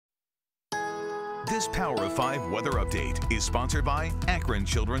This Power of 5 weather update is sponsored by Akron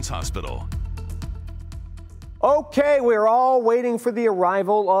Children's Hospital. Okay, we're all waiting for the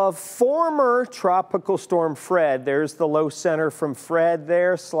arrival of former Tropical Storm Fred. There's the low center from Fred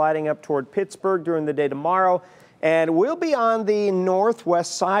there, sliding up toward Pittsburgh during the day tomorrow. And we'll be on the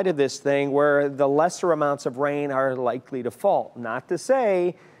northwest side of this thing where the lesser amounts of rain are likely to fall. Not to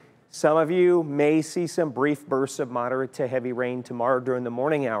say some of you may see some brief bursts of moderate to heavy rain tomorrow during the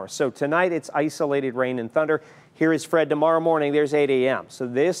morning hours. So tonight it's isolated rain and thunder. Here is Fred tomorrow morning. There's 8 a.m. So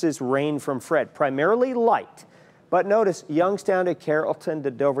this is rain from Fred, primarily light. But notice Youngstown to Carrollton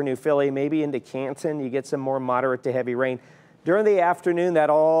to Dover, New Philly, maybe into Canton, you get some more moderate to heavy rain. During the afternoon, that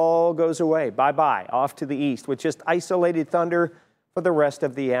all goes away. Bye-bye, off to the east with just isolated thunder for the rest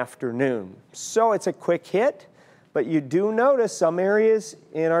of the afternoon. So it's a quick hit, but you do notice some areas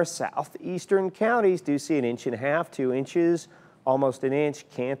in our southeastern counties do see 1.5 inches, 2 inches, almost an inch.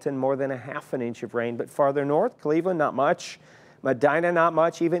 Canton, more than 1/2 inch of rain. But farther north, Cleveland, not much. Medina, not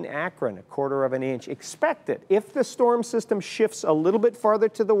much. Even Akron, 1/4 inch. Expected. If the storm system shifts a little bit farther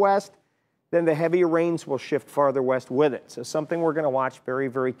to the west, then the heavier rains will shift farther west with it. So something we're going to watch very,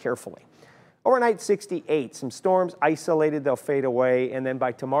 very carefully. Overnight, 68. Some storms isolated, they'll fade away. And then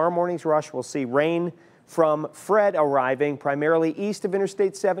by tomorrow morning's rush, we'll see rain from Fred arriving primarily east of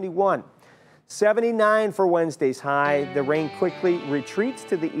Interstate 71. 79 for Wednesday's high. The rain quickly retreats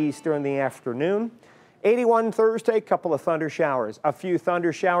to the east during the afternoon. 81 Thursday, couple of thunder showers. A few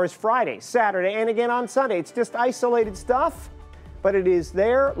thunder showers Friday, Saturday, and again on Sunday. It's just isolated stuff, but it is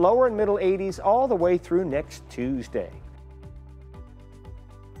there, lower and middle 80s all the way through next Tuesday.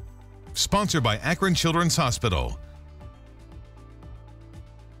 Sponsored by Akron Children's Hospital.